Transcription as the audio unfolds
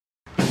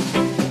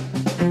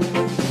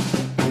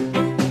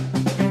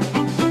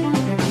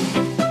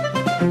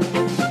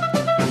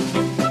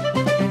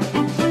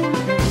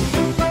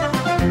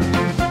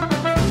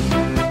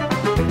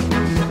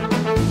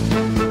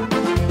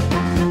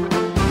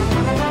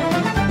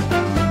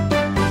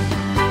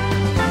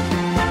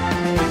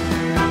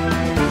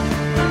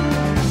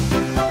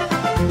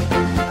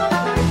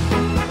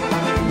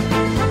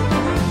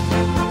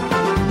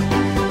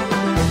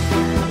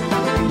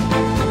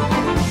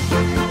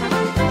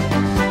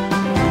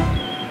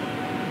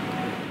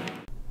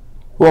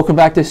Welcome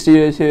back to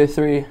Studio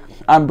 203.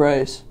 I'm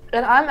Bryce.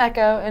 And I'm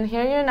Echo, and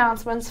here are your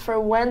announcements for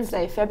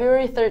Wednesday,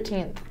 February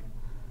 13th.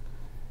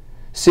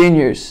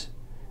 Seniors,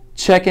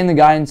 check in the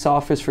guidance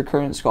office for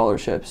current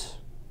scholarships.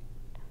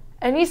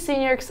 Any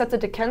senior accepted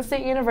to Kent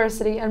State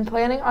University and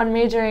planning on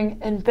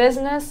majoring in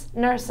business,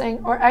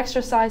 nursing, or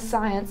exercise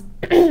science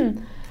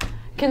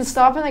can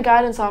stop in the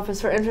guidance office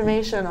for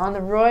information on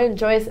the Roy and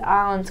Joyce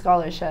Allen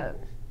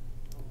Scholarship.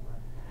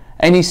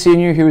 Any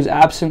senior who is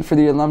absent for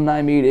the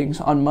alumni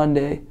meetings on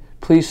Monday,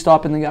 please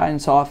stop in the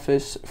guidance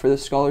office for the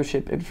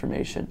scholarship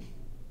information.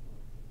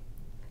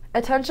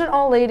 Attention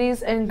all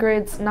ladies in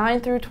grades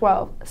 9 through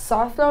 12.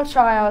 Softball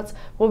tryouts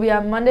will be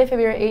on Monday,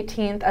 February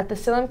 18th at the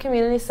Salem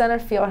Community Center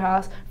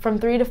Fieldhouse from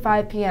 3 to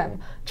 5 p.m.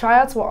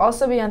 Tryouts will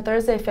also be on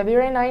Thursday,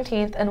 February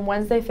 19th and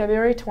Wednesday,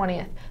 February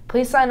 20th.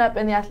 Please sign up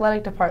in the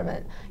athletic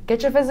department.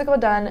 Get your physical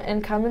done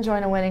and come and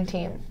join a winning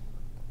team.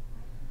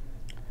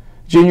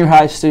 Junior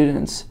high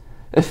students,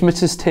 if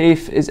Mrs.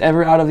 Tafe is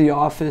ever out of the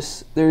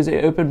office, there is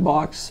an open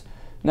box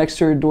next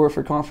to her door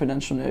for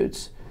confidential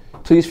notes.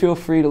 Please feel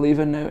free to leave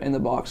a note in the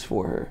box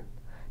for her.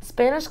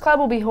 Spanish Club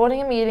will be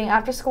holding a meeting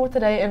after school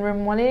today in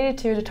room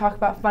 182 to talk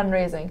about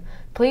fundraising.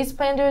 Please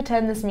plan to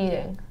attend this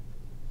meeting.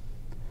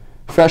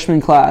 Freshman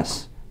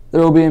class,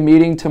 there will be a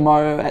meeting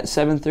tomorrow at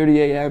 7:30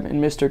 a.m.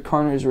 in Mr.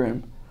 Carner's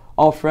room.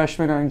 All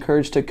freshmen are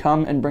encouraged to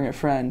come and bring a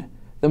friend.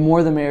 The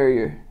more the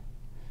merrier.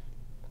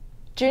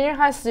 Junior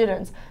high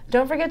students,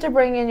 don't forget to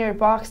bring in your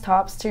box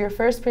tops to your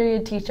first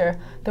period teacher.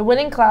 The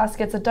winning class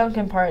gets a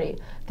Dunkin' party.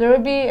 There will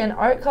be an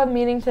art club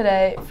meeting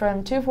today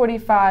from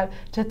 2:45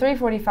 to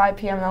 3:45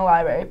 p.m. in the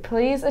library.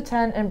 Please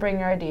attend and bring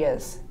your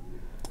ideas.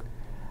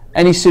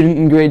 Any student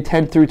in grade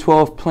 10 through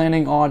 12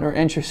 planning on or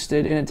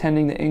interested in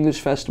attending the English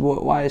Festival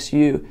at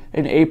YSU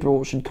in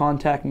April should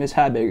contact Ms.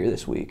 Habiger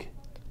this week.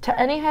 To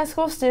any high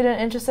school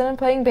student interested in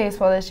playing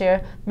baseball this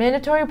year,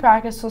 mandatory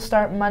practice will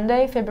start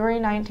Monday, February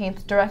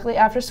 19th, directly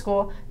after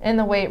school in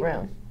the weight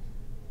room.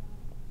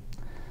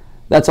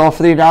 That's all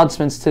for the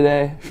announcements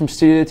today. From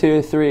Studio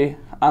 203,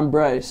 I'm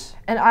Bryce.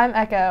 And I'm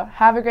Echo.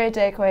 Have a great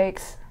day,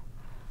 Quakes.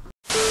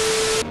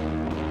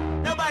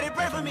 Nobody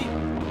pray for me.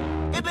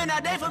 It been a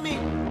day for me.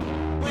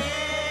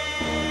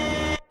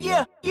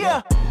 Yeah.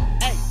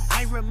 Hey,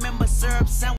 I remember syrup sandwich.